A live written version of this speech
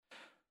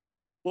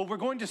Well, we're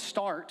going to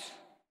start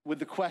with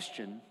the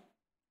question,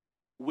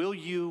 will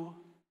you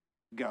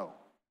go?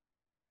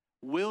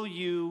 Will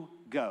you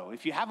go?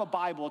 If you have a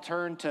Bible,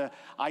 turn to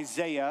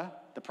Isaiah,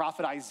 the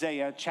prophet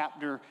Isaiah,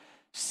 chapter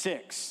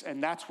 6,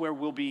 and that's where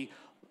we'll be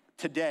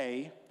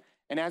today.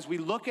 And as we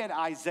look at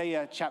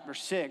Isaiah chapter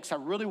 6, I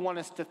really want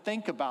us to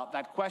think about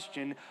that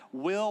question,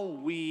 will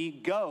we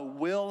go?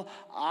 Will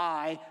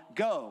I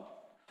go?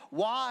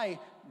 Why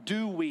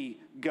do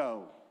we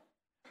go?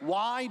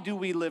 Why do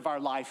we live our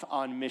life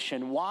on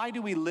mission? Why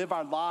do we live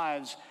our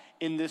lives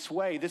in this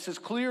way? This is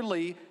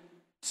clearly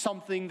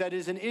something that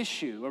is an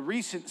issue. A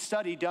recent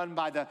study done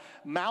by the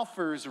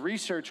Malfers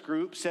Research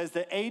Group says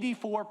that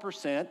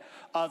 84%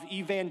 of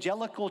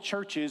evangelical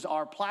churches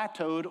are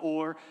plateaued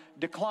or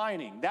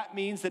declining. That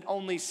means that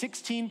only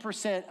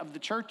 16% of the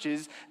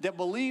churches that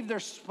believe they're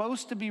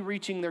supposed to be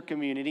reaching their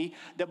community,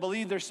 that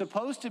believe they're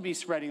supposed to be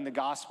spreading the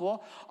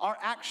gospel, are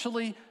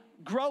actually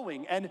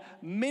growing. And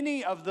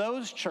many of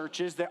those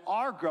churches that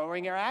are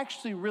growing are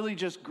actually really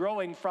just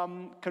growing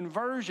from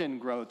conversion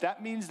growth.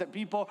 That means that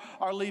people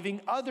are leaving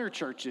other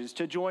churches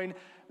to join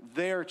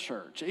their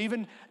church.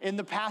 Even in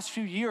the past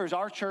few years,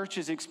 our church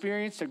has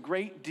experienced a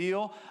great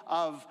deal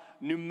of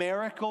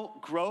numerical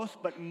growth,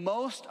 but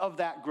most of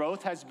that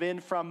growth has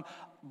been from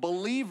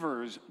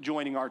believers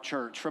joining our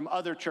church from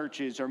other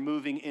churches or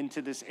moving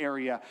into this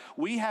area.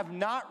 We have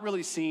not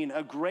really seen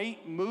a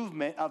great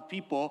movement of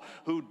people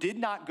who did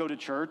not go to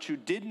church, who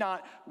did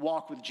not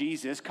walk with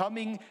Jesus,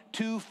 coming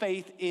to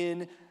faith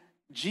in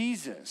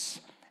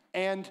Jesus.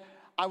 And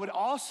I would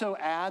also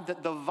add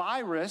that the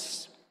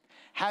virus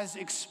has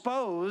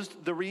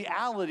exposed the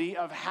reality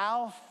of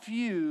how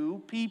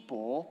few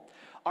people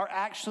are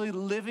actually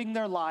living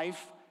their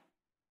life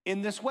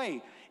in this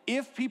way.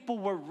 If people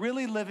were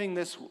really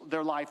living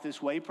their life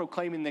this way,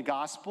 proclaiming the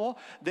gospel,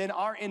 then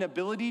our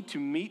inability to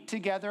meet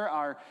together,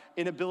 our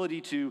inability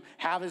to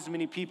have as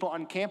many people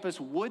on campus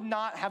would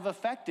not have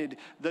affected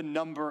the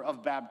number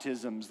of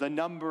baptisms, the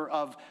number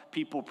of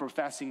people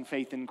professing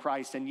faith in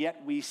Christ. And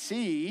yet we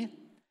see,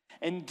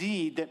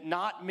 indeed, that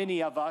not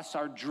many of us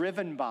are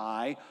driven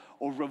by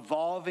or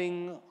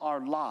revolving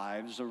our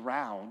lives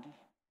around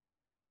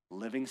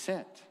living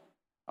sent,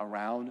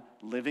 around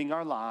living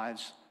our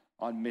lives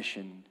on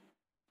mission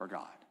for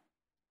God.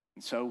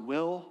 And so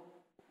will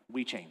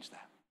we change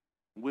that?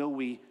 Will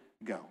we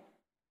go?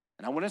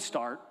 And I want to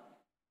start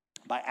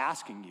by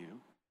asking you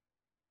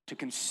to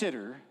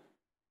consider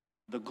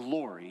the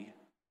glory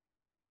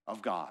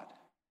of God.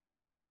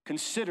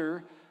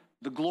 Consider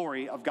the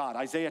glory of God.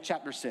 Isaiah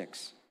chapter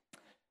 6,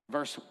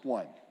 verse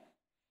 1.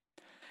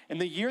 In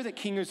the year that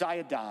King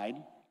Uzziah died,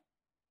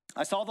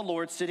 I saw the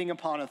Lord sitting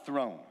upon a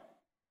throne,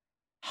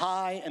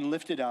 high and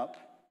lifted up,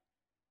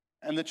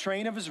 and the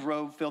train of his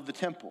robe filled the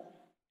temple.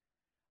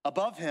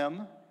 Above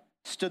him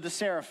stood the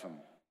seraphim.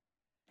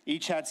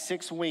 Each had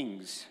 6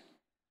 wings.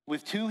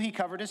 With 2 he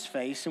covered his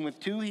face, and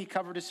with 2 he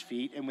covered his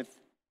feet, and with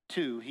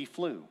 2 he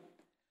flew.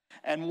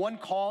 And one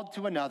called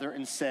to another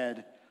and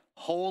said,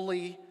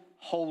 Holy,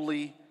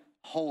 holy,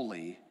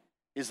 holy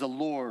is the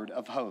Lord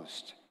of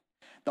hosts.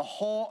 The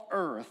whole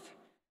earth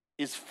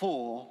is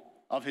full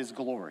of his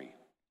glory.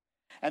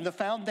 And the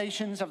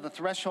foundations of the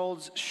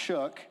thresholds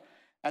shook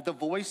at the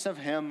voice of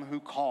him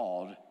who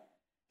called,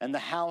 and the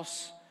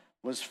house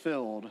was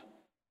filled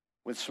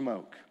with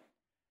smoke.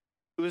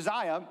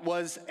 Uzziah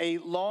was a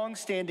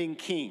long-standing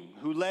king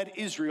who led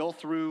Israel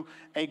through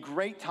a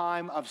great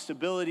time of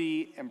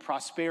stability and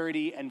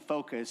prosperity and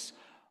focus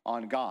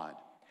on God.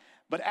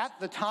 But at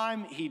the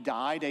time he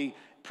died, a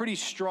pretty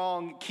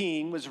strong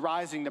king was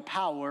rising to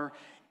power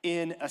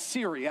in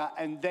Assyria,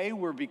 and they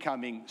were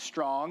becoming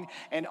strong.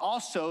 And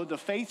also the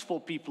faithful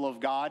people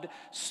of God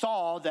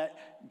saw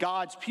that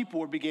God's people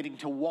were beginning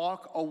to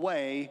walk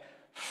away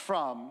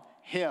from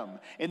him.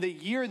 In the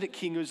year that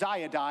King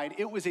Uzziah died,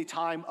 it was a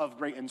time of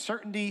great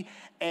uncertainty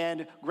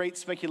and great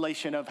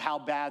speculation of how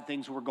bad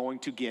things were going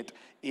to get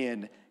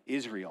in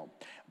Israel.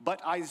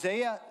 But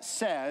Isaiah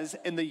says,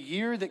 in the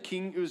year that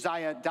King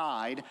Uzziah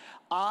died,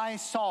 I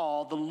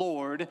saw the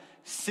Lord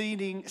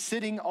sitting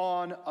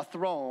on a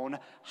throne,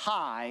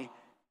 high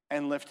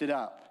and lifted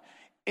up.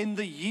 In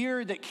the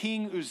year that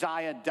King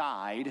Uzziah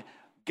died,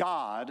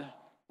 God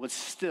was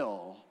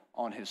still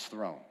on his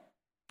throne.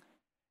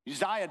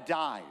 Uzziah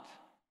died.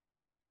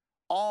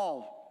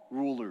 All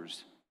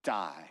rulers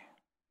die.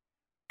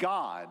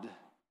 God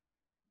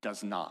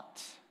does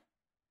not.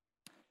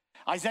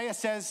 Isaiah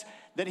says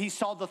that he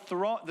saw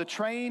the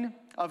train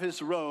of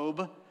his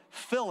robe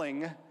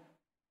filling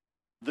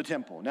the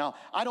temple. Now,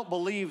 I don't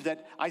believe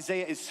that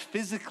Isaiah is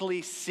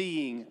physically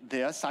seeing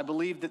this. I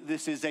believe that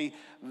this is a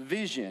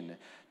vision.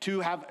 To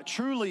have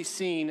truly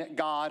seen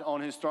God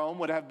on his throne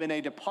would have been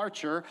a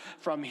departure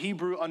from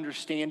Hebrew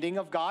understanding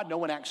of God. No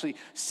one actually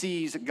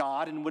sees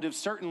God, and would have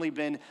certainly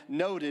been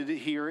noted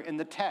here in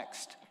the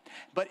text.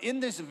 But in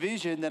this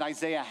vision that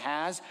Isaiah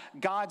has,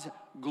 God's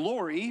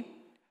glory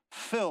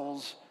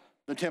fills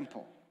the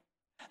temple.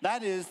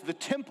 That is, the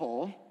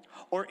temple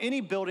or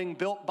any building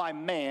built by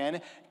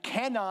man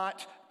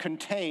cannot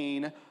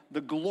contain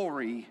the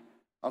glory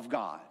of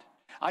God.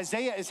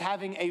 Isaiah is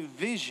having a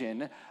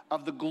vision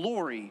of the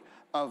glory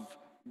of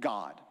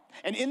God.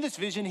 And in this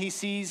vision, he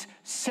sees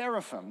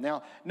seraphim.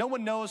 Now, no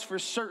one knows for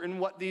certain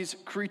what these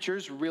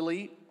creatures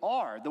really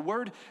are. The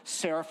word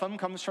seraphim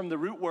comes from the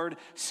root word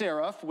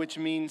seraph, which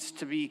means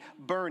to be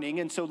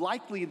burning. And so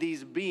likely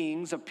these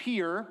beings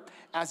appear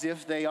as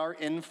if they are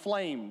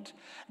inflamed.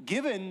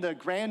 Given the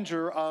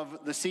grandeur of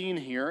the scene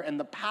here and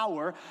the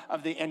power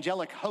of the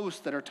angelic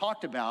hosts that are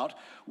talked about,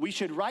 we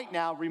should right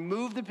now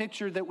remove the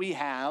picture that we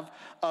have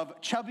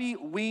of chubby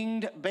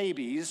winged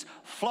babies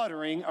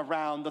fluttering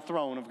around the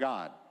throne of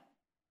God.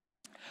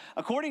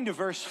 According to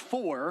verse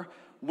 4,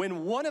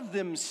 when one of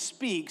them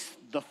speaks,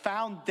 the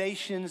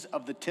foundations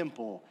of the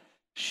temple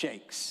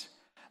shakes.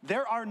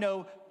 There are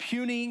no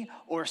puny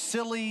or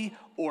silly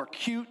or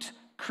cute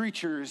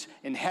creatures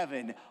in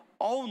heaven,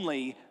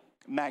 only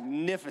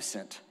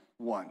magnificent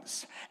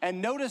ones.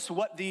 And notice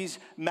what these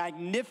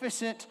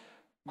magnificent,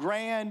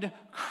 grand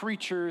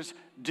creatures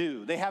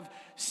do. They have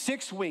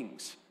 6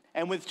 wings,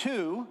 and with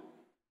 2,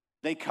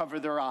 they cover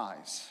their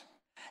eyes.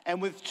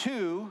 And with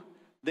 2,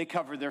 they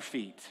cover their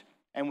feet.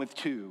 And with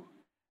 2,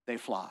 they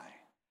fly.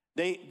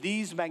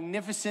 These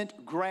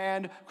magnificent,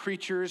 grand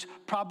creatures,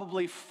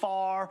 probably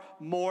far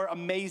more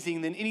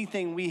amazing than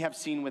anything we have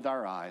seen with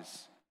our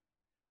eyes,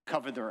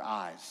 cover their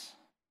eyes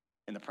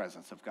in the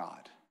presence of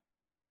God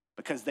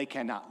because they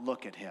cannot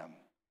look at him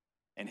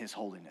and his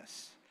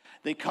holiness.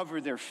 They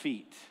cover their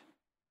feet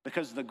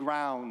because the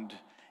ground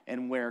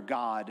and where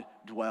God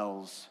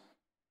dwells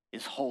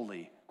is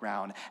holy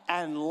ground.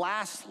 And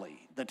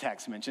lastly, the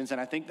text mentions, and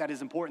I think that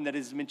is important that it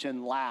is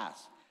mentioned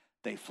last,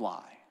 they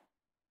fly.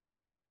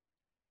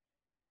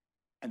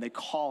 And they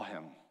call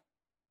him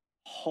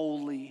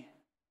holy,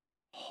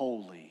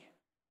 holy,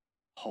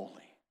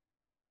 holy.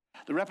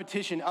 The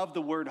repetition of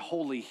the word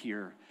holy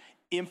here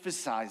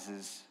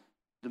emphasizes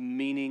the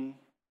meaning,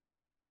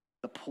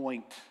 the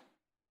point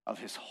of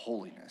his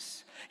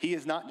holiness. He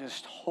is not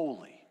just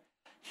holy,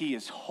 he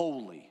is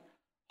holy,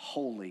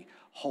 holy,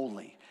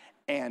 holy.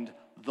 And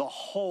the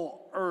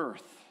whole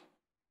earth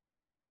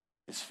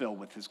is filled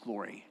with his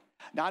glory.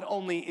 Not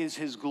only is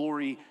his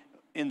glory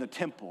in the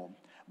temple,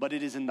 but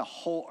it is in the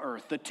whole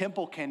earth. The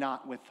temple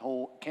cannot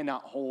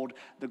hold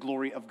the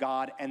glory of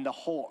God, and the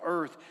whole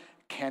earth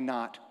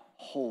cannot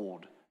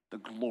hold the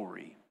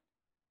glory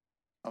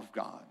of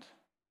God.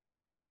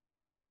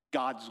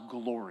 God's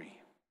glory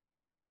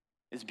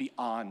is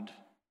beyond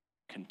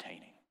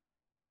containing.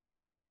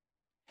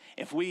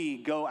 If we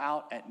go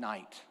out at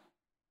night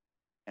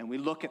and we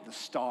look at the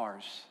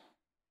stars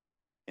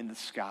in the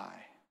sky,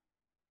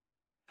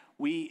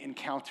 we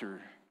encounter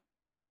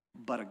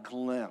but a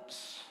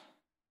glimpse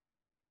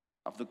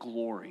of the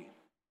glory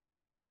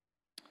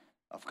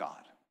of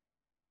God.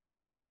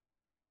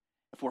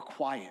 If we're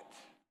quiet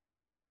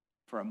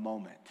for a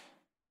moment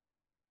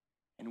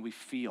and we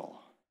feel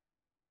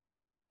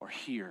or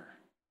hear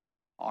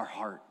our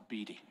heart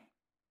beating,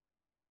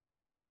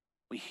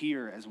 we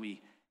hear as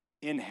we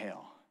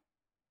inhale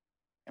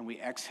and we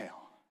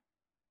exhale,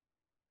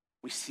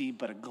 we see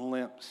but a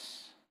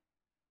glimpse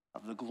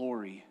of the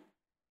glory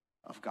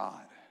of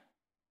God.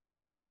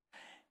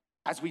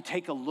 As we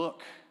take a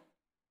look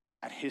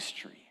at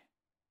history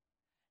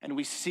and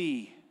we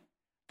see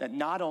that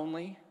not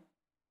only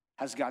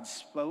has God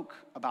spoke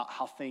about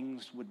how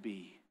things would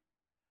be,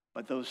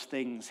 but those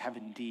things have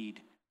indeed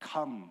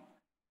come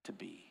to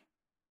be.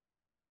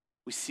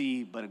 We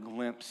see but a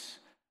glimpse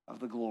of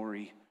the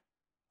glory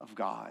of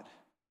God.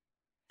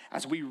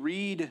 As we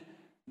read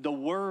the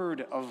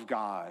word of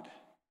God,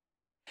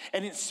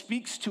 and it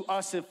speaks to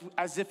us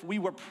as if we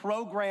were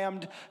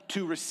programmed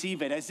to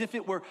receive it, as if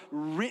it were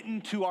written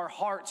to our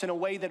hearts in a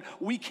way that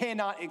we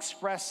cannot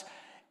express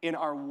in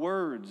our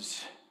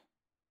words.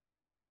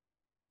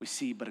 We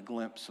see but a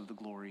glimpse of the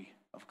glory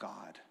of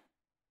God.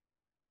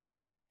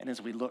 And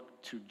as we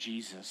look to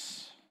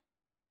Jesus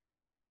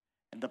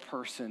and the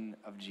person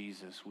of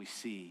Jesus, we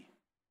see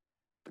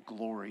the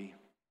glory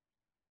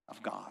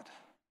of God.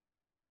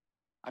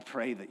 I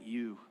pray that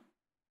you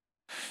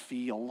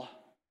feel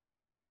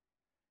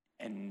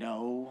and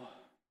know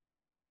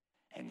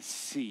and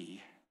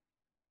see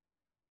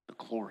the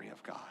glory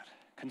of God.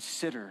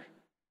 Consider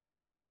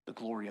the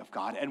glory of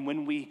God. And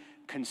when we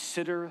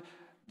consider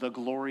the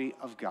glory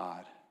of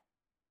God,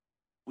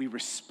 we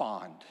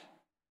respond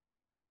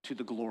to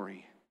the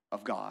glory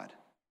of God.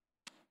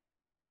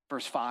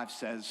 Verse 5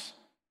 says,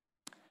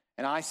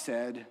 "And I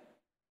said,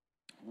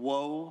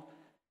 woe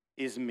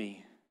is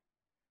me,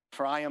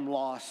 for I am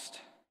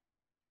lost.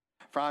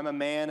 For I am a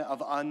man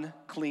of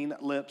unclean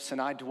lips,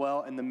 and I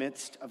dwell in the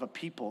midst of a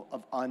people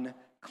of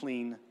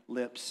unclean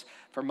lips.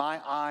 For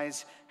my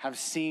eyes have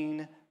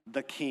seen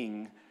the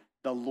King,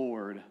 the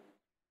Lord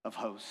of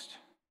hosts."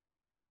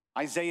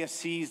 Isaiah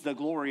sees the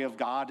glory of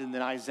God, and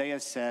then Isaiah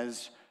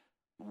says,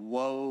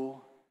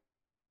 woe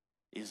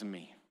is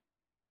me,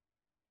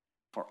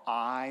 for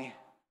I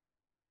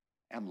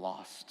am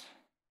lost.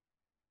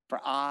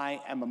 For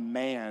I am a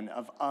man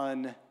of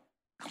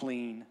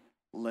unclean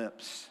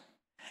lips,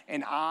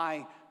 and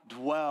I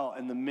dwell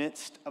in the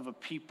midst of a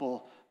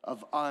people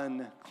of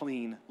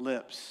unclean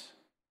lips.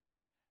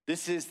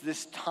 This is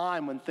this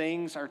time when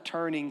things are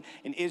turning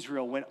in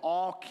Israel, when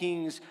all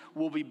kings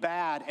will be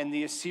bad and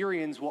the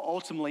Assyrians will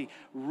ultimately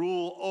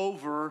rule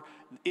over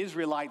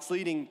Israelites,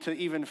 leading to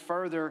even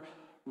further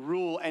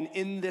rule. And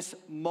in this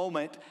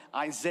moment,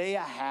 Isaiah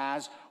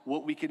has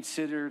what we can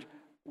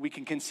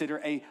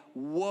consider a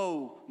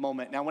woe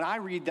moment. Now, when I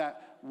read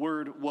that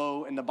word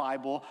woe in the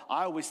Bible,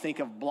 I always think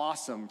of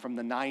Blossom from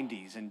the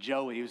 90s and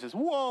Joey who says,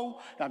 whoa.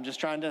 I'm just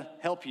trying to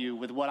help you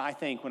with what I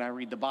think when I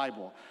read the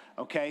Bible,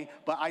 okay?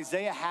 But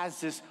Isaiah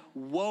has this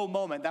woe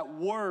moment. That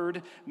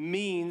word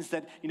means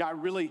that,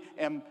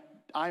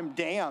 I'm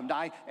damned.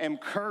 I am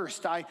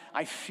cursed.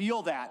 I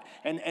feel that.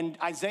 And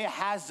Isaiah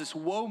has this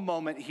woe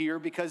moment here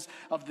because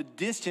of the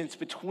distance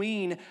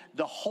between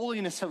the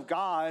holiness of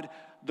God,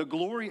 the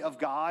glory of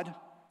God,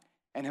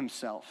 and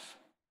himself.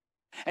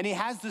 And he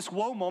has this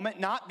woe moment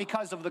not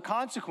because of the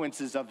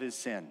consequences of his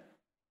sin.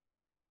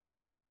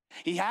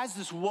 He has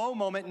this woe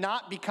moment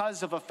not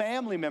because of a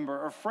family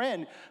member or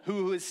friend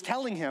who is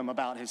telling him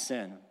about his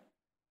sin.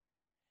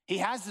 He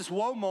has this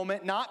woe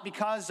moment not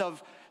because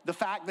of the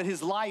fact that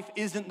his life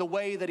isn't the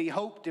way that he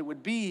hoped it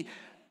would be.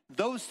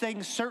 Those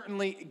things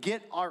certainly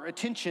get our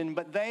attention,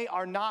 but they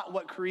are not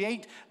what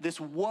create this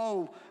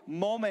woe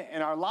moment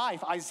in our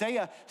life.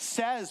 Isaiah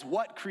says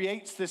what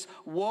creates this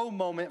woe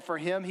moment for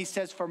him. He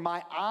says, "For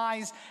my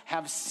eyes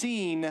have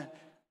seen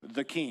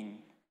the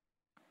King,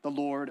 the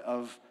Lord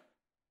of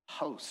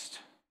hosts."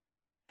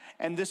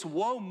 And this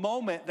woe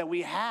moment that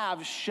we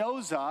have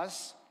shows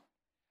us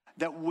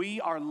that we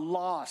are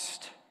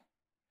lost.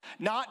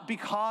 Not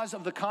because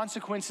of the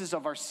consequences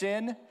of our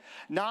sin,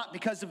 not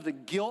because of the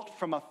guilt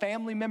from a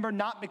family member,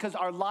 not because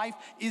our life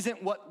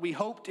isn't what we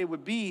hoped it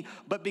would be,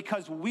 but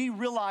because we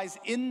realize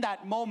in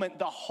that moment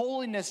the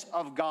holiness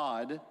of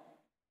God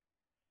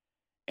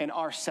and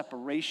our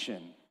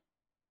separation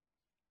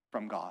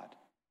from God.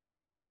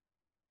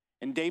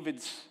 In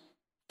David's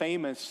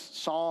famous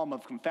Psalm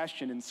of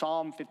Confession, in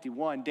Psalm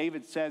 51,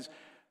 David says,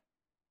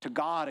 "To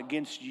God,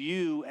 against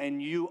you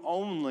and you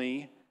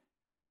only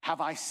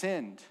have I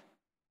sinned."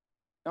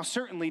 Now,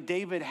 certainly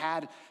David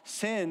had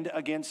sinned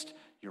against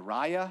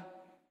Uriah.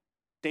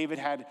 David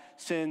had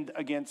sinned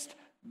against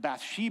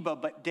Bathsheba,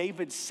 but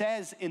David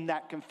says in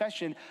that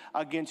confession,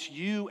 "Against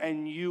you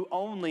and you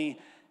only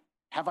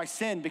have I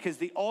sinned," because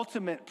the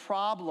ultimate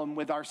problem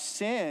with our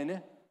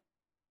sin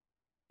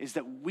is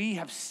that we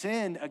have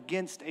sinned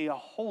against a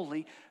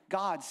holy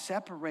God,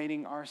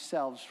 separating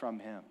ourselves from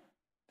him.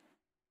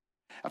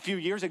 A few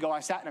years ago, I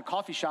sat in a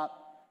coffee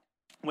shop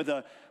with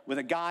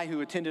a guy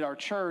who attended our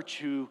church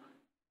who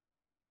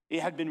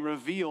it had been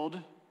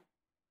revealed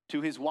to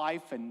his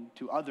wife and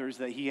to others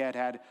that he had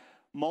had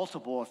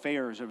multiple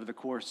affairs over the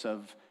course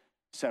of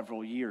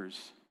several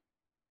years.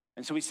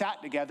 And so we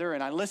sat together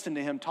and I listened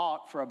to him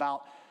talk for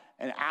about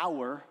an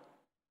hour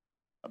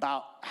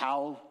about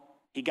how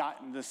he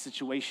got in the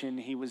situation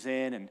he was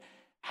in and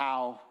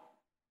how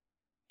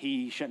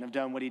he shouldn't have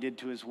done what he did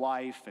to his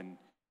wife and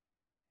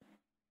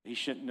he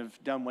shouldn't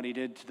have done what he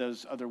did to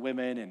those other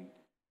women and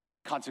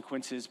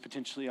consequences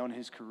potentially on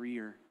his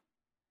career.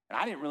 And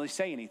I didn't really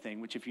say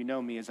anything, which if you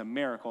know me is a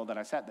miracle that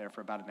I sat there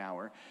for about an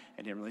hour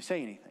and didn't really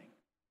say anything.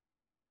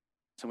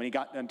 So when he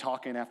got done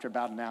talking after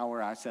about an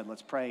hour, I said,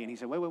 "Let's pray." And he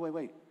said,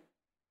 wait.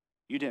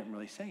 You didn't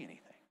really say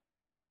anything.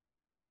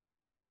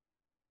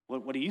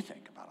 What do you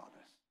think about all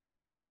this?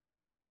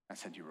 I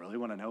said, "You really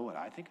want to know what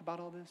I think about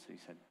all this?" He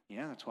said,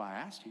 "Yeah, that's why I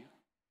asked you."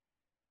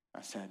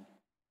 I said,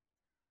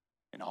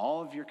 "In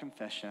all of your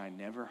confession, I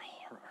never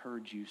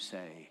heard you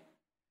say,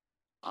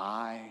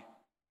 'I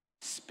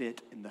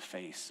spit in the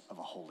face of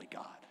a holy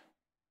God.'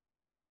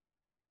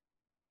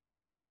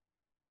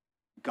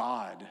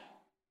 God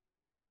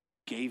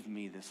gave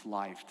me this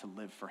life to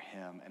live for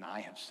him, and I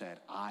have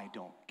said, 'I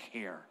don't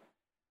care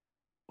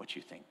what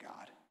you think,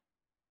 God.'"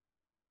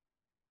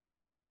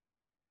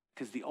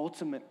 Because the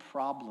ultimate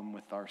problem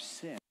with our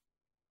sin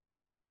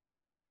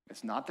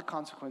is not the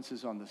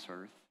consequences on this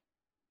earth,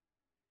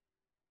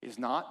 is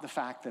not the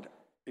fact that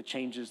it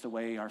changes the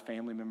way our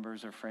family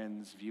members or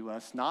friends view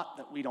us, not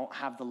that we don't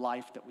have the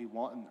life that we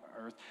want on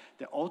earth.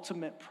 The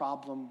ultimate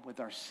problem with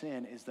our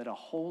sin is that a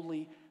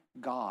holy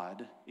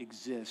God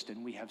exists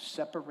and we have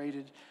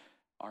separated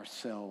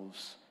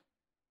ourselves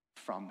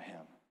from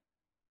him.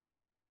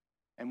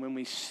 And when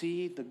we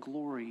see the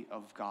glory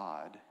of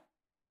God,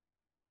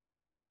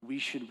 we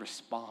should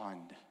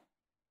respond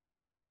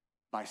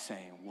by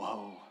saying,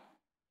 "Woe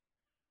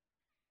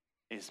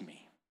is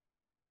me.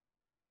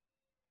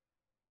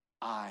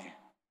 I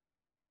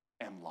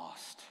am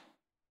lost.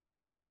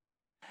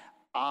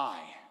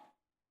 I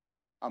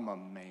am a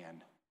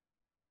man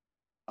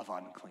of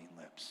unclean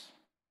lips.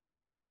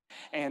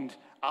 And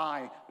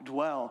I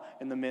dwell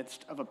in the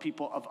midst of a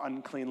people of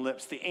unclean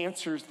lips." The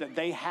answers that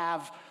they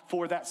have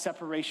for that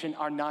separation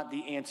are not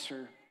the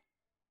answer.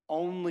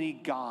 Only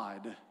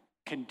God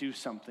can do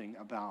something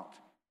about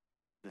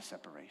the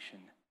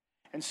separation.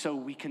 And so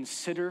we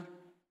consider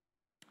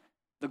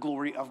the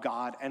glory of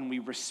God and we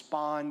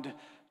respond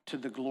to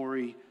the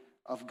glory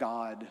of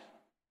God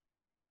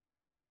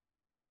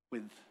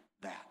with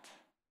that.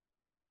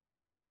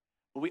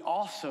 but we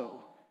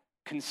also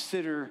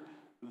consider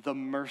the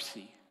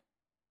mercy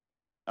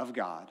of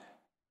God.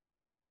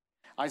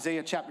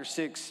 Isaiah chapter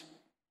 6,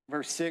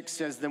 verse 6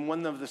 says, "Then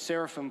one of the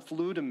seraphim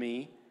flew to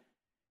me,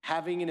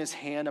 having in his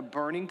hand a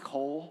burning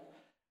coal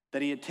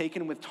that he had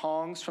taken with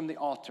tongs from the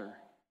altar.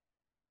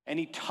 And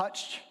he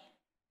touched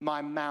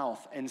my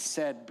mouth and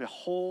said,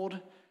 'Behold,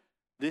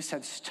 this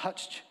has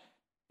touched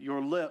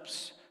your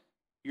lips.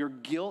 Your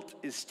guilt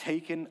is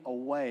taken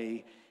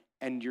away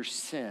and your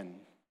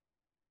sin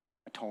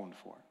atoned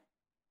for.'"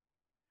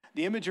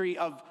 The imagery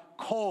of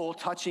coal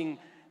touching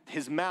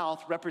his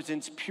mouth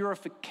represents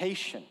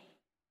purification.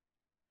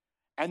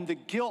 And the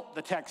guilt,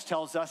 the text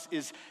tells us,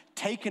 is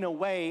taken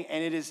away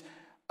and it is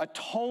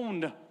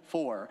atoned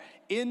for.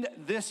 In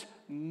this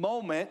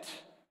moment,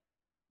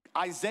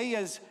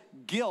 Isaiah's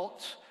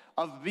guilt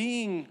of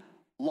being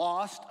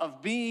lost,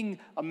 of being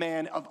a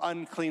man of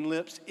unclean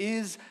lips,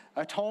 is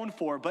atoned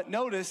for. But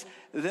notice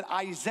that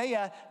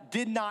Isaiah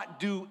did not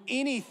do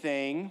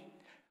anything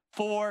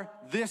for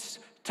this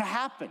to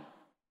happen.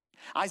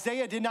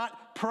 Isaiah did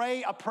not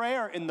pray a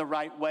prayer in the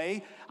right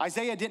way.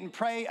 Isaiah didn't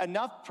pray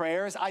enough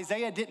prayers.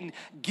 Isaiah didn't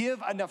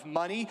give enough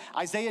money.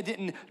 Isaiah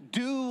didn't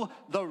do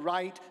the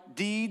right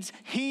deeds.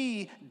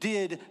 He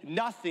did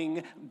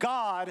nothing.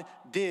 God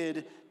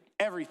did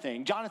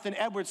everything. Jonathan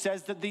Edwards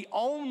says that the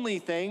only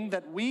thing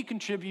that we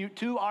contribute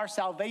to our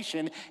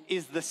salvation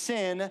is the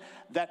sin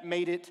that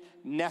made it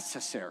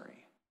necessary.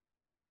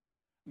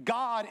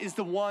 God is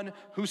the one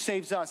who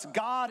saves us.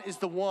 God is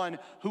the one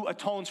who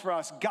atones for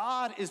us.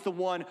 God is the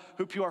one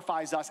who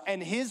purifies us.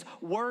 And his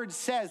word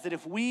says that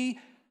if we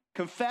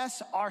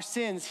confess our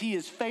sins, he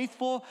is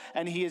faithful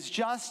and he is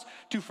just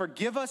to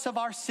forgive us of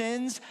our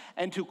sins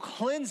and to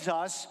cleanse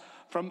us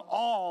from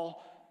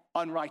all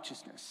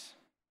unrighteousness.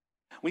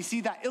 We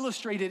see that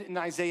illustrated in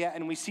Isaiah,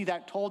 and we see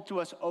that told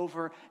to us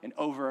over and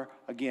over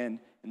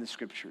again in the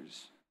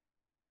scriptures.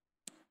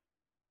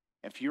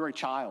 If you're a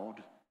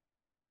child,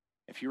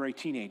 if you're a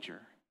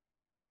teenager,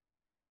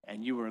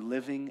 and you are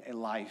living a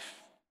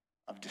life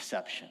of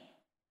deception,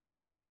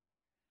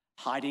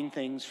 hiding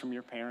things from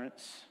your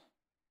parents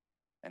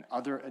and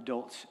other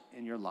adults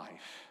in your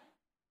life,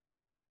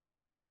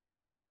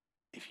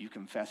 if you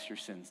confess your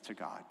sins to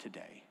God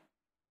today,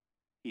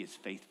 he is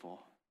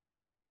faithful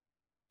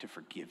to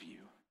forgive you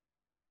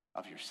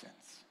of your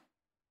sins.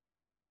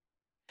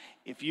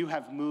 If you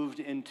have moved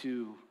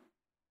into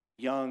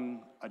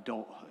young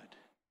adulthood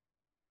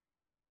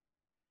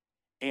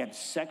and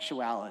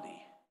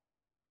sexuality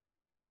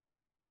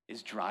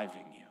is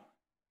driving you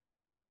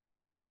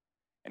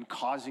and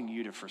causing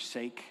you to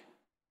forsake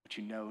what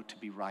you know to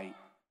be right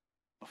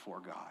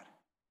before God,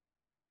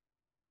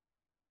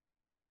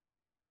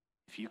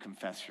 if you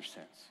confess your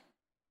sins,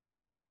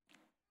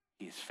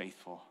 he is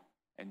faithful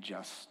and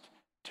just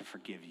to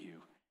forgive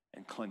you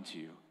and cleanse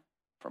you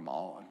from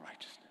all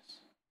unrighteousness.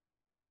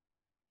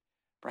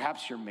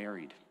 Perhaps you're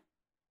married,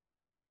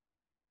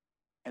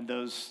 and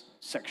those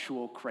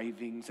sexual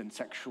cravings and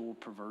sexual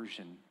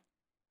perversion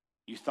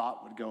you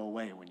thought would go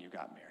away when you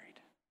got married.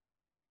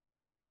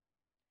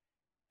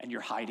 And you're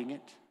hiding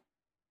it,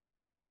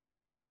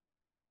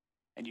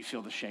 and you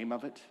feel the shame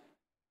of it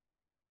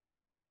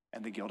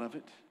and the guilt of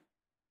it.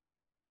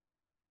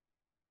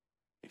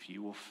 If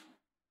you will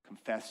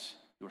confess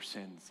your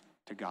sins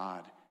to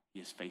God, he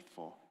is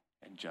faithful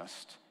and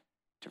just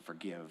to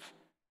forgive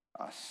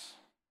us.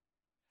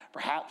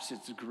 Perhaps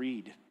it's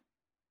greed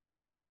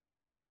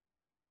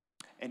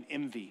and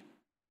envy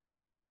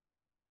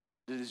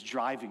that is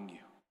driving you,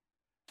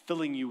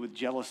 filling you with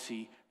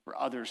jealousy for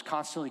others,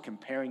 constantly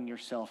comparing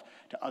yourself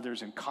to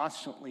others and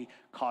constantly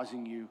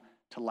causing you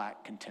to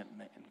lack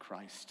contentment in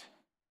Christ.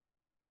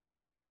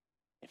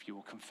 If you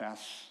will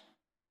confess,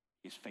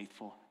 he is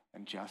faithful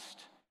and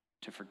just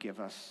to forgive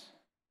us.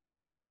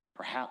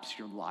 Perhaps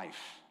your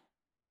life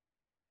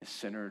is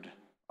centered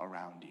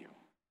around you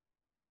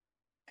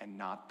and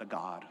not the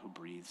God who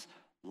breathes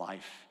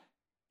life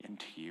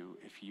into you.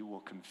 If you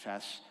will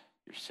confess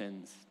your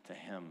sins to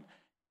him,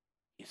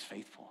 he is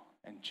faithful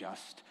and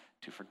just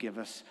to forgive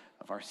us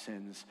of our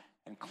sins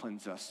and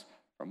cleanse us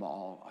from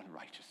all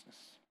unrighteousness.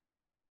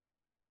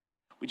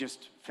 We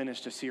just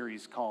finished a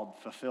series called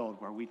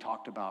Fulfilled, where we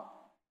talked about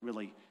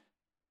really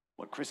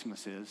what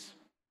Christmas is.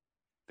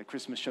 That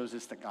Christmas shows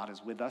us that God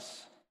is with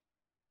us.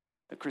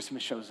 That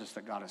Christmas shows us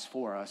that God is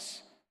for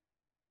us.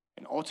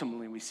 And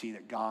ultimately, we see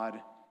that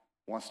God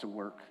wants to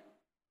work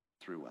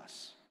through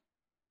us.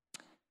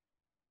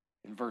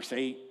 In verse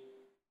 8,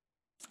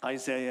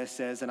 Isaiah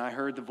says, "And I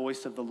heard the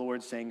voice of the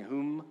Lord saying,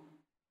 'Whom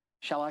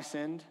shall I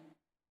send?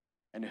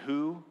 And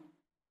who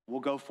will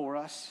go for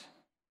us?'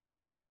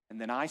 And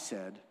then I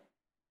said,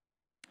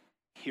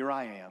 'Here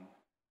I am,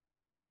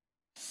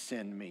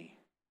 send me.'"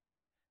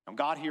 Now,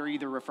 God here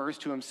either refers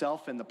to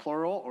himself in the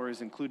plural or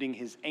is including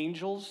his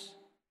angels,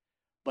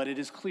 but it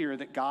is clear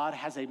that God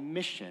has a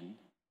mission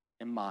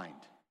in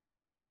mind.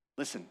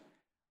 Listen,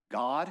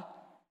 God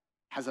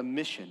has a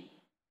mission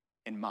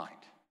in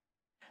mind.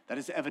 That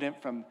is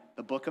evident from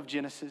the book of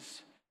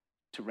Genesis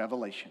to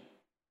Revelation.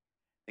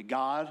 That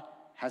God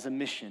has a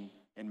mission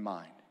in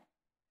mind.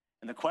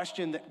 And the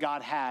question that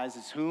God has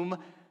is, whom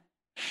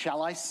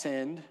shall I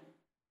send,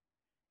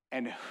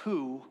 and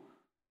who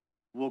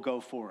will go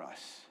for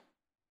us?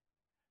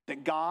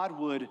 That God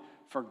would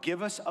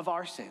forgive us of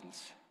our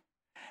sins,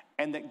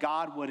 and that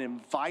God would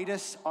invite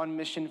us on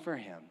mission for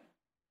him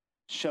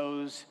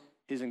shows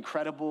his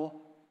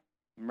incredible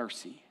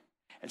mercy.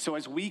 And so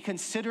as we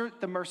consider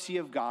the mercy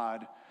of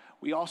God,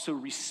 we also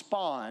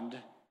respond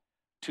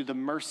to the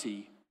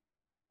mercy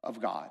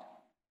of God.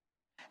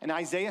 And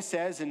Isaiah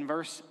says in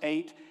verse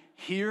 8,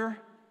 "Here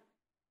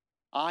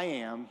I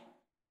am,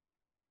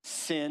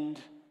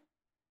 send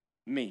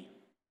me."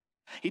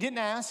 He didn't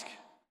ask,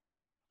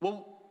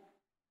 well,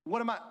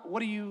 what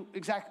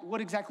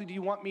exactly do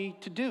you want me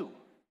to do?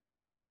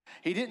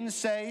 He didn't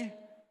say,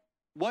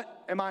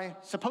 what am I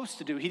supposed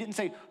to do? He didn't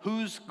say,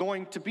 who's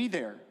going to be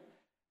there?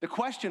 The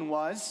question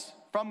was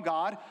from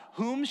God,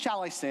 whom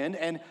shall I send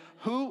and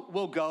who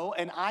will go?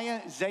 And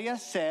Isaiah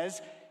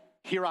says,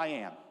 here I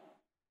am.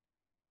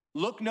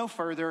 Look no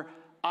further.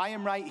 I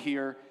am right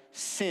here.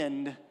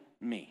 Send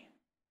me.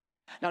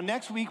 Now,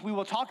 next week, we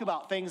will talk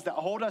about things that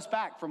hold us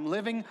back from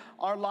living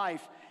our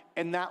life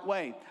in that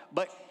way.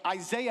 But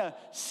Isaiah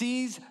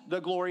sees the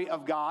glory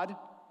of God.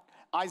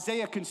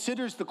 Isaiah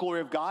considers the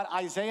glory of God.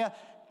 Isaiah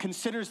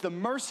considers the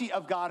mercy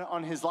of God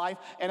on his life.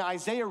 And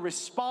Isaiah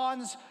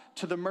responds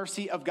to the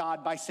mercy of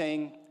God by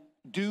saying,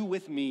 do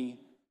with me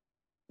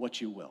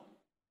what you will.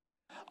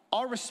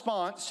 Our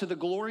response to the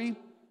glory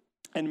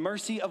and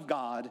mercy of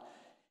God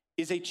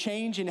is a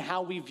change in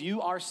how we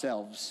view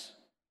ourselves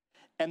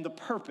and the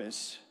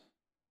purpose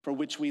for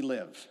which we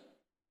live.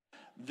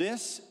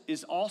 This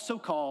is also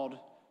called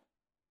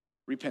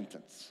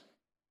repentance.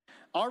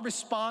 Our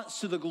response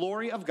to the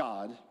glory of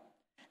God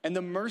and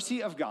the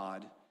mercy of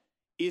God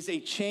is a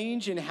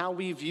change in how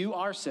we view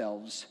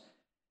ourselves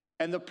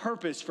and the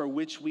purpose for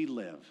which we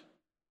live.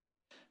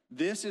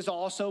 This is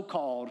also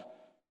called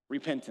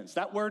repentance.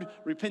 That word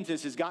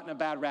repentance has gotten a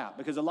bad rap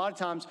because a lot of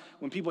times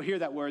when people hear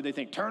that word, they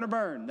think turn or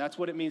burn. That's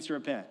what it means to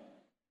repent.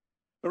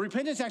 But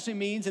repentance actually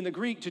means in the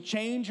Greek to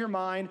change your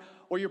mind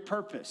or your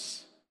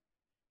purpose.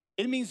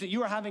 It means that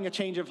you are having a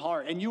change of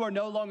heart and you are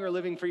no longer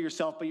living for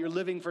yourself, but you're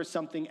living for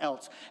something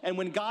else. And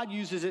when God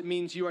uses it, it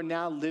means you are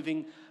now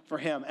living for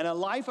him. And a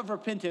life of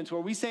repentance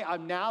where we say,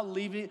 I'm now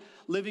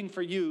living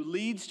for you,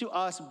 leads to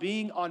us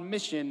being on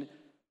mission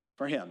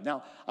for him.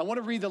 Now, I want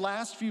to read the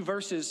last few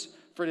verses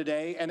for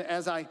today. And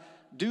as I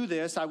do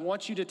this, I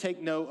want you to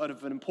take note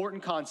of an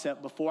important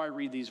concept before I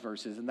read these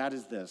verses. And that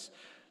is this,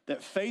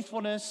 that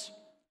faithfulness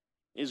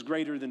is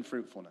greater than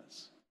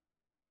fruitfulness.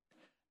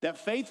 That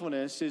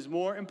faithfulness is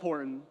more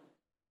important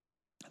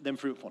than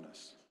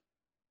fruitfulness.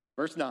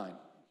 Verse 9,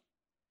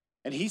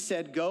 and he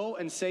said, go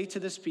and say to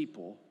this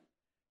people,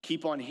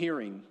 keep on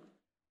hearing,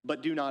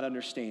 but do not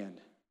understand.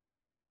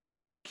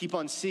 Keep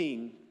on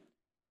seeing,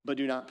 but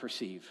do not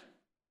perceive.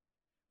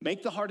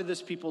 Make the heart of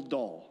this people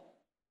dull,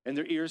 and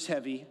their ears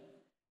heavy,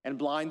 and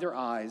blind their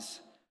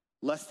eyes,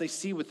 lest they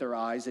see with their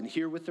eyes, and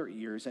hear with their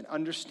ears, and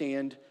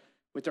understand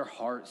with their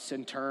hearts,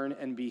 and turn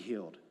and be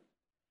healed.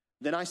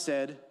 Then I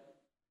said,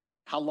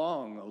 how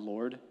long, O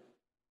Lord?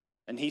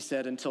 And he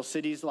said, until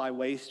cities lie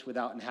waste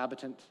without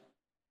inhabitant,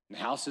 and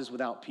houses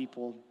without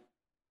people,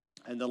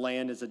 and the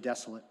land is a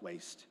desolate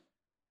waste.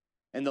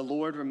 And the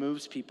Lord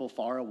removes people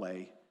far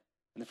away,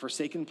 and the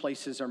forsaken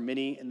places are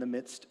many in the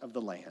midst of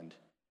the land.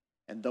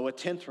 And though a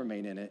tenth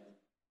remain in it,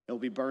 it will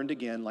be burned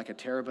again like a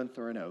terebinth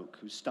or an oak,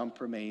 whose stump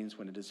remains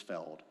when it is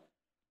felled.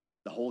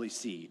 The holy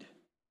seed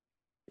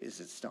is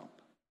its stump.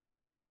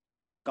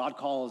 God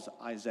calls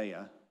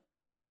Isaiah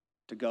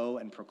to go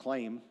and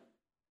proclaim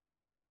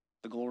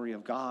the glory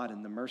of God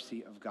and the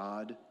mercy of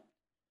God,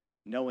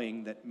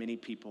 knowing that many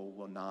people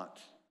will not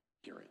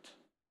hear it.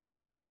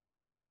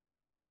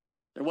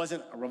 There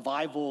wasn't a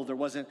revival. There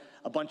wasn't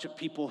a bunch of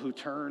people who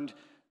turned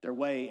their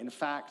way. In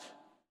fact,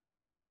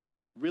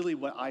 really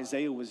what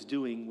Isaiah was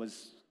doing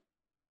was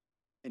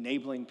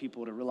enabling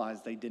people to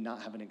realize they did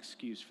not have an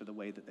excuse for the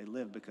way that they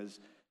lived because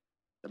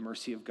the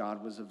mercy of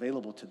God was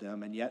available to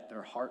them, and yet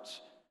their hearts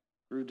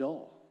grew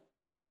dull.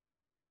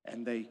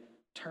 And they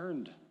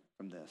turned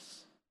from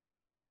this.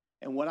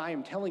 And what I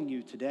am telling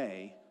you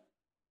today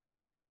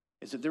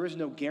is that there is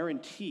no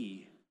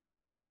guarantee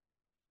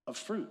of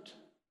fruit.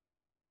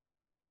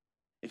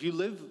 If you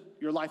live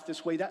your life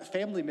this way, that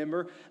family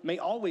member may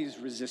always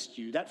resist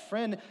you. That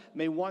friend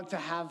may want to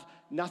have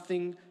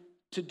nothing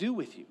to do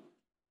with you.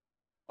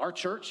 Our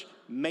church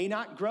may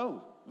not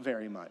grow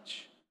very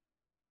much.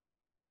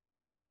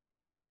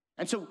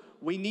 And so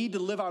we need to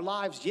live our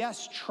lives,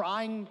 yes,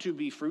 trying to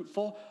be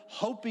fruitful,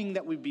 hoping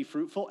that we'd be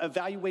fruitful,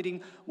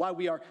 evaluating why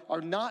we are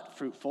not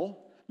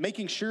fruitful,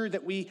 making sure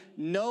that we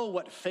know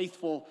what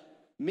faithful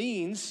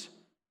means,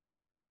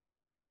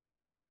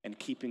 and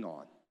keeping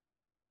on.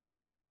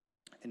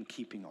 And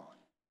keeping on.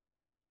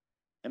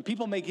 And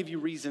people may give you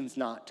reasons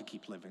not to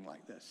keep living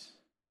like this.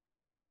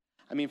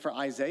 I mean, for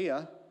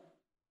Isaiah,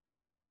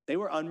 they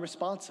were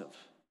unresponsive.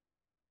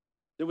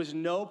 There was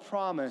no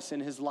promise in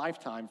his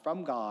lifetime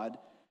from God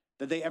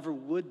that they ever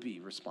would be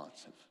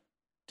responsive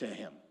to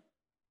him.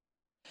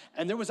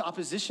 And there was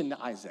opposition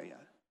to Isaiah.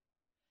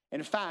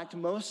 In fact,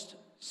 most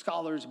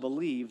scholars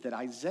believe that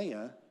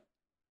Isaiah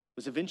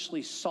was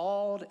eventually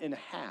sawed in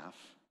half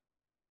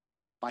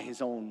by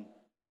his own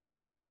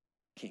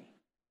king.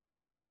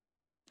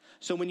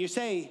 So when you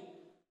say,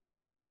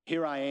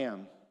 "Here I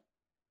am,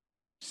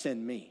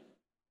 send me,"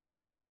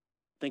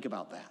 think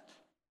about that.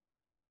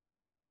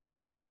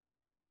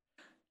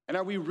 And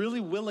are we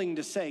really willing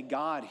to say,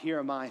 "God, here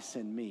am I,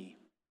 send me,"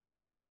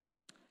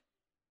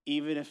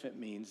 even if it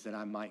means that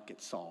I might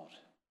get sawed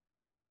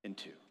in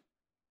two?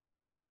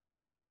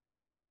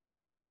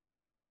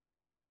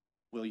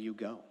 Will you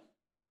go?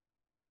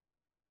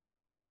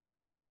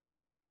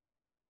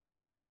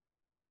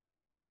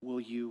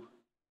 Will you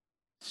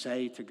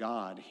say to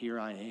God, "Here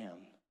I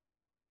am,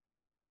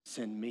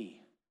 send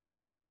me,"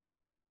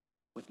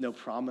 with no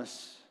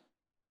promise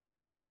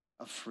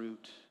of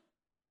fruit,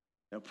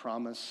 no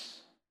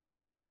promise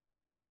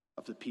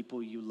of the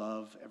people you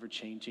love ever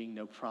changing,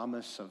 no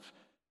promise of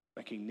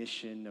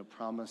recognition, no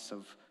promise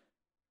of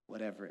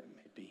whatever it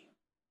may be?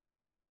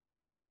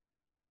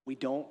 We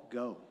don't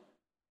go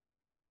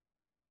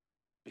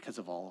because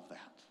of all of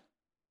that.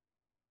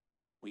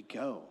 We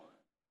go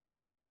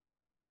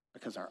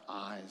because our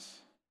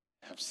eyes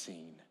have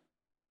seen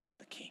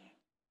the King.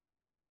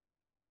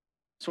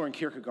 Soren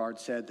Kierkegaard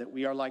said that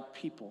we are like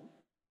people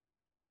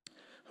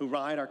who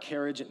ride our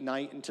carriage at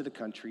night into the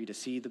country to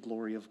see the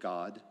glory of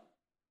God.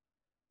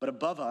 But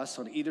above us,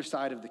 on either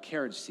side of the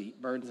carriage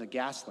seat, burns a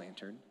gas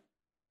lantern.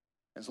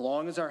 As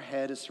long as our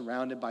head is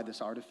surrounded by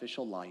this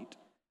artificial light,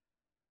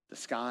 the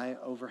sky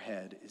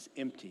overhead is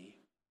empty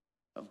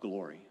of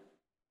glory.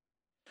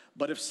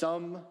 But if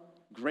some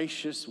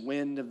gracious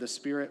wind of the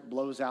Spirit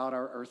blows out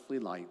our earthly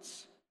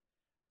lights,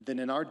 then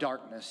in our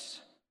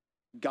darkness,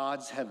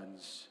 God's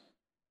heavens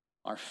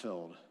are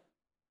filled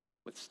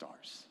with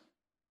stars.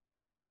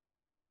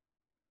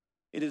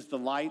 It is the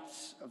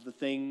lights of the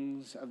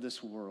things of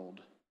this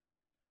world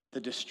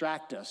that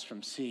distract us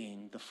from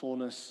seeing the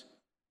fullness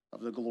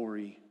of the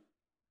glory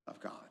of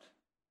God.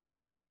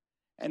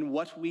 And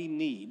what we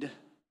need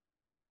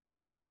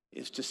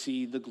is to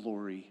see the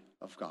glory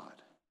of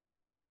God.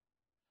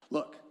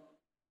 Look,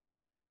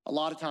 a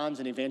lot of times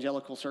in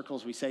evangelical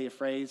circles, we say a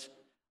phrase,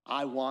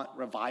 "I want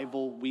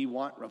revival, we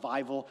want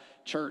revival."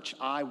 Church,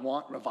 I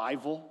want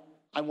revival.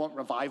 I want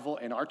revival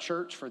in our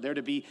church, for there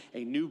to be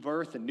a new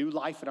birth, a new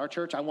life in our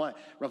church. I want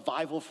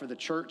revival for the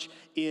church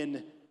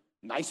in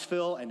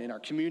Niceville and in our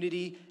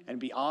community and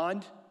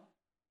beyond.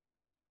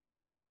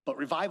 But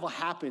revival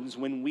happens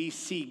when we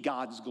see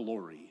God's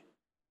glory.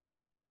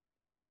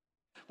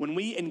 When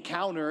we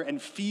encounter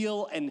and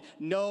feel and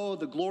know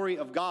the glory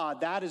of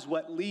God, that is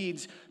what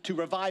leads to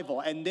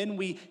revival. And then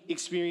we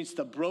experience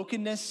the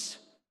brokenness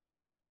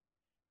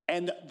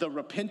and the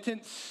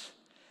repentance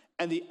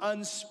and the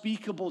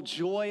unspeakable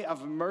joy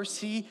of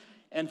mercy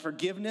and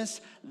forgiveness.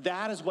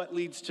 That is what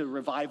leads to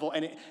revival.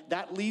 And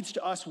that leads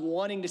to us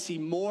wanting to see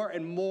more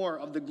and more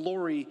of the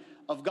glory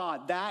of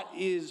God. That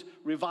is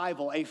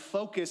revival, a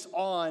focus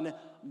on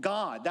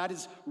God. That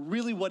is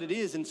really what it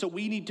is. And so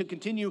we need to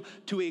continue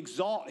to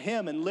exalt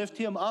him and lift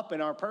him up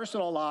in our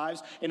personal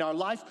lives, in our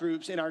life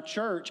groups, in our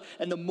church.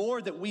 And the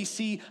more that we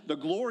see the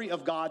glory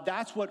of God,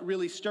 that's what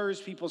really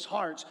stirs people's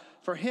hearts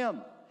for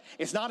him.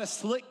 It's not a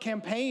slick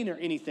campaign or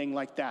anything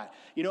like that.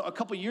 You know, a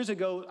couple years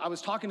ago, I was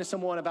talking to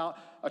someone about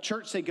a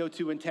church they go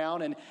to in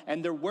town,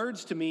 and their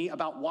words to me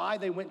about why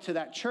they went to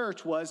that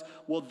church was,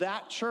 "Well,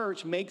 that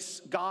church makes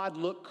God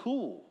look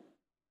cool."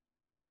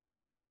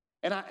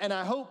 And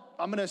I hope,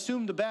 I'm going to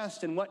assume the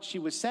best in what she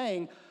was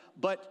saying,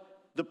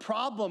 but the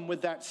problem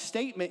with that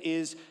statement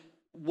is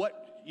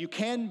what you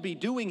can be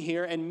doing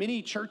here, and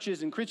many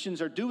churches and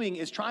Christians are doing,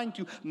 is trying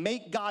to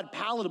make God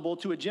palatable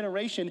to a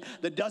generation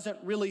that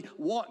doesn't really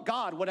want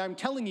God. What I'm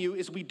telling you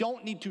is we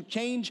don't need to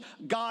change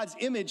God's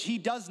image. He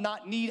does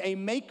not need a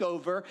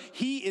makeover.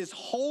 He is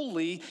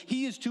holy.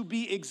 He is to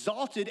be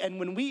exalted, and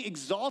when we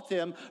exalt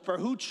him for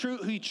who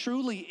he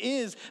truly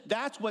is,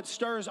 that's what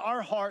stirs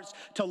our hearts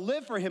to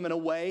live for him in a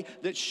way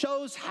that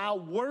shows how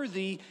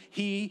worthy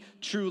he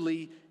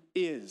truly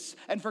is.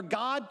 And for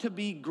God to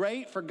be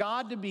great, for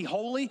God to be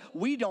holy,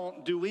 we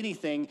don't do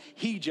anything.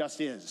 He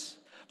just is.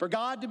 For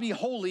God to be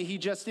holy, he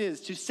just is.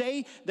 To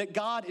say that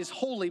God is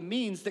holy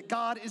means that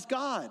God is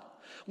God.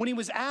 When he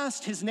was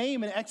asked his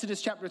name in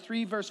Exodus chapter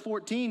 3, verse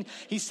 14,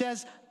 he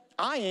says,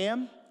 I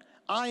am.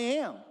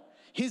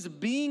 His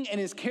being and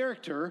his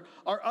character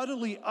are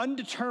utterly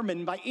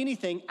undetermined by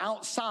anything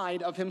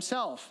outside of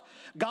himself.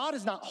 God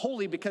is not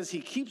holy because he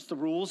keeps the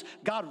rules.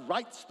 God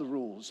writes the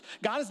rules.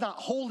 God is not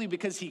holy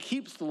because he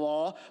keeps the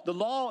law. The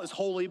law is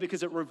holy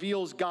because it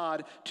reveals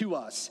God to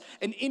us.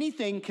 And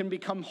anything can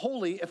become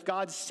holy if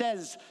God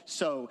says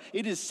so.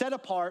 It is set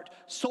apart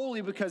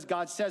solely because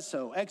God says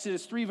so.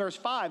 Exodus 3 verse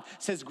 5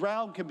 says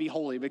ground can be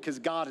holy because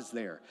God is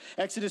there.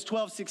 Exodus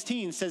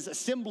 12:16 says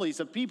assemblies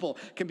of people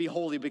can be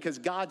holy because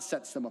God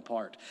sets them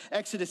apart.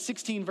 Exodus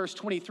 16 verse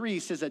 23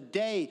 says a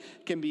day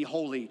can be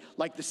holy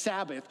like the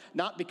Sabbath,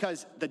 not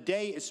because the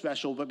day is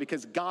special, but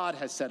because God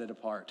has set it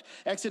apart.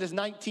 Exodus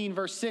 19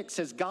 verse 6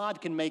 says God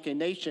can make a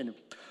nation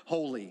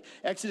holy.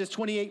 Exodus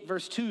 28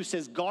 verse 2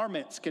 says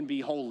garments can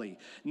be holy.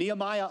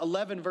 Nehemiah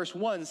 11 verse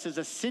 1 says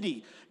a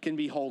city can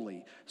be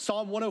holy.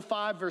 Psalm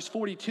 105 verse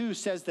 42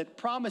 says that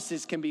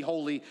promises can be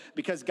holy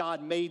because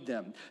God made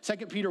them.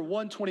 2 Peter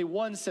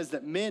 1:21 says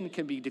that men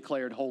can be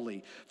declared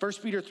holy. 1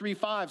 Peter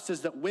 3:5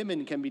 says that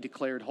women can be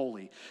declared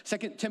holy.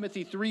 2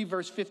 Timothy 3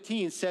 verse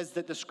 15 says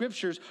that the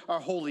scriptures are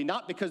holy,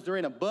 not because they're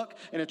in a book,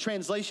 in a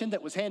translation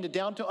that was handed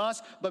down to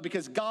us, but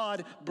because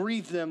God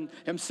breathed them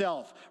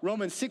himself.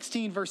 Romans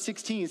 16 verse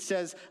 16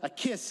 says a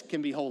kiss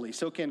can be holy.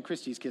 So can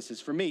Christy's kisses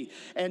for me.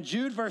 And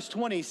Jude verse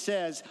 20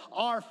 says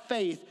our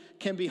faith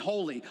can be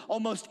holy.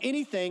 Almost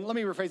anything, let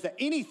me rephrase that,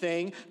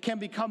 anything can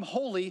become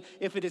holy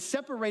if it is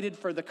separated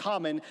for the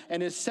common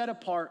and is set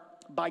apart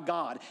by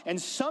God.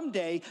 And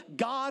someday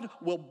God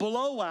will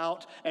blow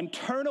out and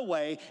turn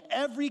away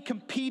every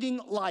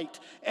competing light,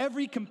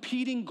 every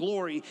competing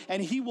glory,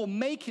 and he will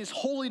make his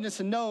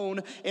holiness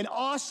known in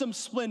awesome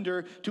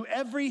splendor to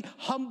every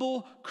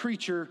humble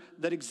creature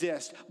that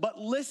exists. But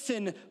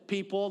listen,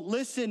 people,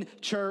 listen,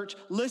 church,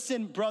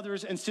 listen,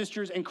 brothers and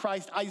sisters in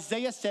Christ.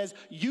 Isaiah says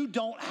you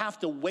don't have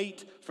to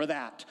wait for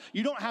that.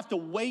 You don't have to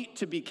wait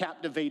to be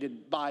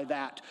captivated by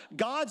that.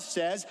 God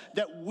says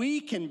that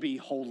we can be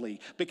holy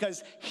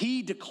because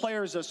he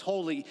declares us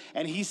holy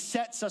and he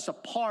sets us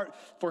apart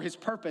for his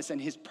purpose,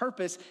 and his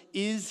purpose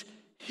is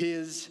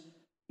his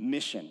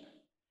mission.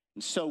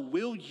 And so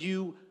will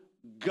you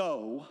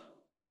go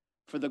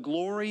for the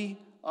glory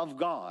of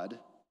God,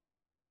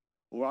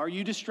 or are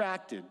you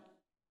distracted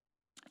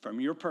from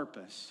your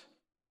purpose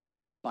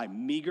by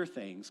meager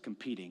things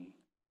competing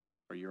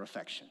for your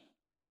affection?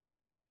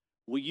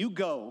 Will you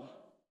go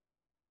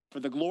for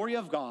the glory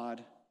of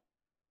God,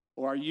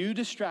 or are you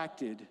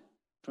distracted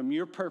from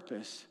your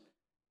purpose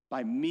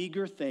by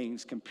meager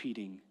things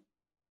competing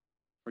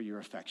for your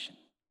affection?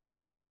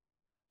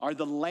 Are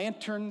the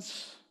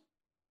lanterns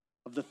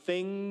of the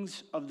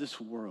things of this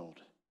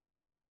world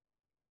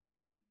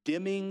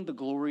dimming the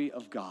glory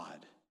of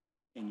God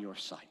in your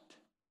sight?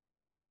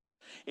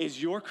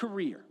 Is your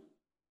career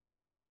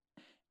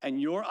and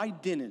your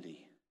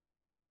identity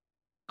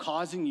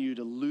causing you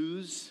to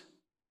lose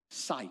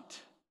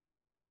sight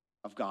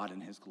of God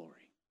and his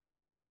glory?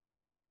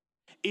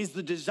 Is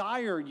the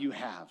desire you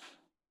have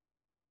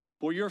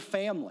for your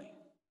family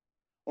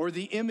or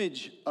the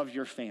image of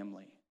your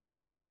family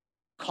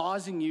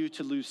causing you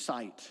to lose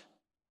sight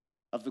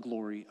of the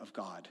glory of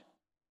God?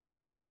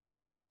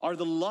 Are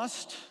the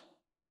lust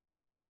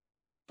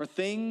for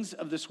things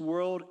of this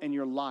world in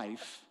your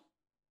life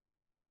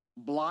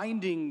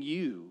blinding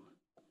you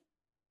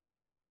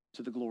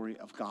to the glory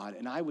of God?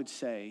 And I would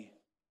say,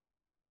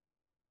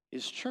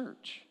 is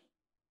church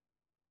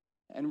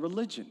and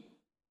religion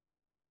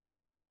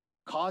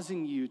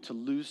causing you to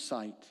lose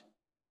sight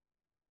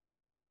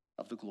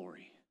of the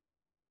glory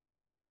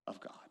of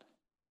God?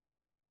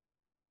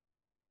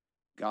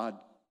 God,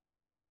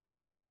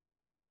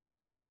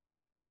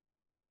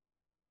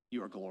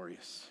 you are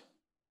glorious.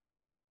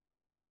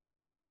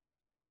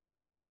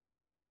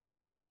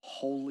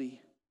 Holy,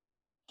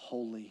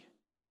 holy,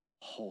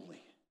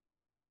 holy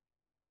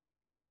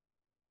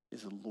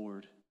is the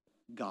Lord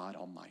God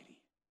Almighty.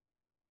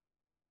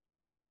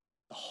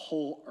 The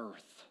whole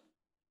earth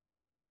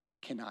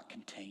cannot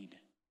contain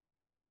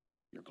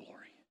your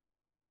glory.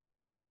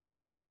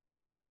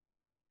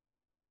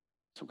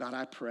 So God,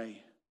 I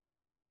pray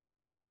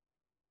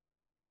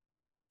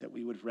that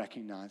we would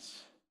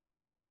recognize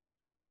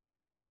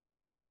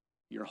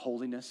your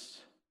holiness,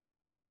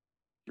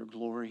 your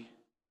glory,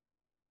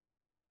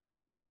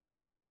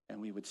 and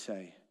we would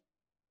say,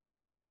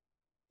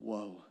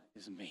 woe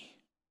is me,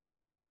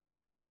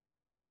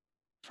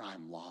 for I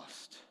am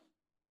lost.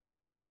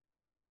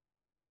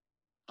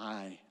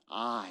 I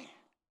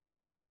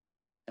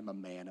am a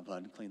man of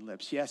unclean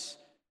lips. Yes,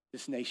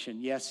 this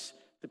nation, yes,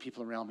 the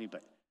people around me,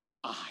 but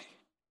I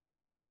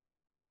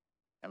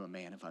am a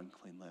man of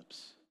unclean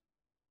lips.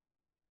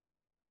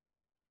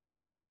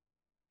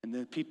 And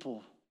the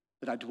people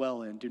that I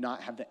dwell in do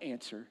not have the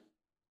answer,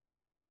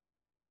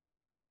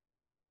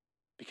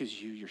 because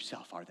you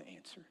yourself are the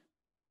answer.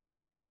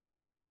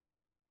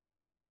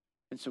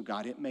 And so,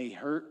 God, it may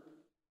hurt,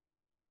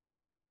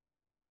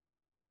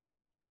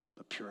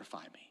 but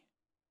purify me.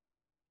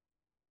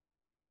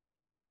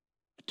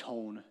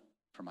 Atone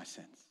for my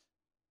sins.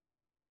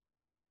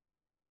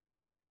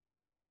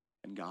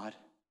 And God,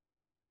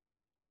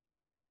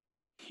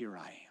 here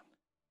I am.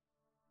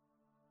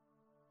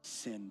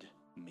 Send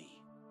me.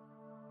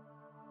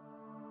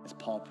 As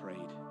Paul prayed,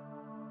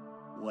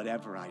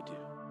 whatever I do,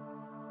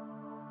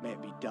 may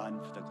it be done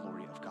for the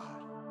glory of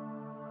God.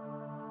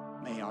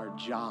 May our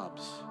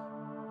jobs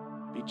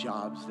be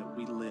jobs that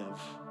we live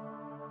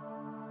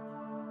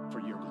for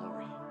your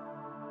glory.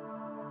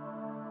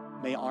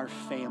 May our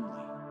family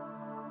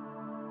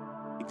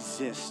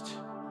exist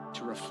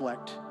to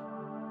reflect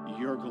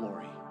your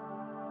glory.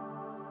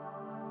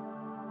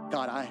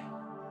 God, I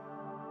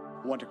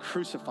want to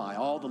crucify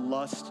all the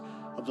lust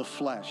of the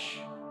flesh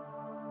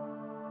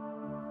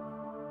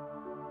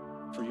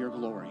for your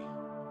glory.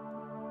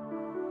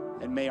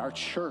 And may our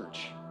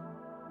church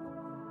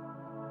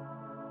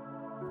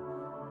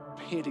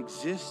may it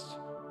exist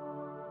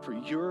for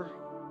your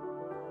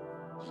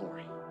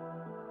glory.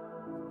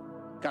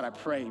 God, I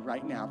pray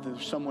right now that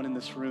there's someone in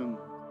this room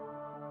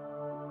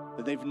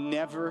that they've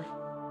never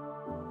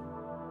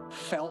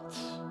felt,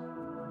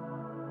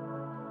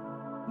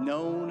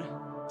 known,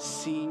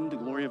 seen the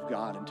glory of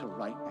God until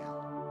right now.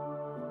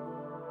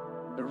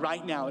 But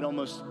right now,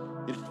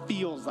 it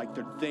feels like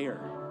they're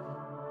there.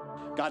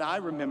 God, I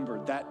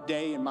remember that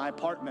day in my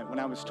apartment when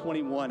I was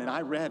 21 and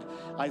I read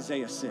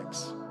Isaiah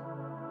 6.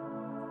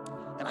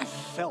 And I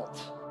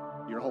felt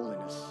your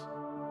holiness.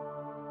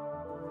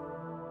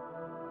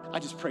 I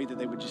just pray that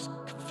they would just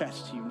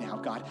confess to you now,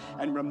 God,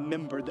 and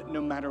remember that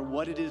no matter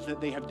what it is that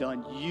they have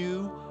done,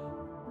 you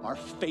are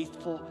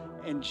faithful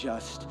and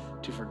just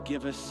to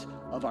forgive us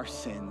of our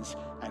sins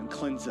and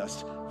cleanse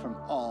us from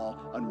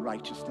all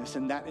unrighteousness.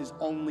 And that is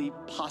only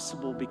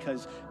possible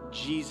because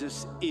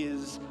Jesus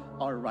is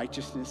our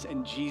righteousness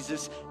and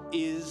Jesus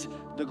is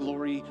the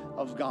glory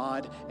of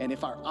God. And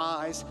if our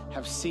eyes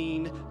have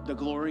seen the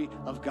glory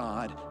of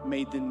God,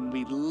 may then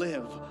we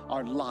live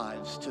our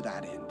lives to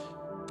that end.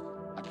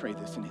 I pray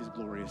this in his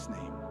glorious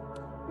name.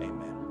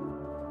 Amen.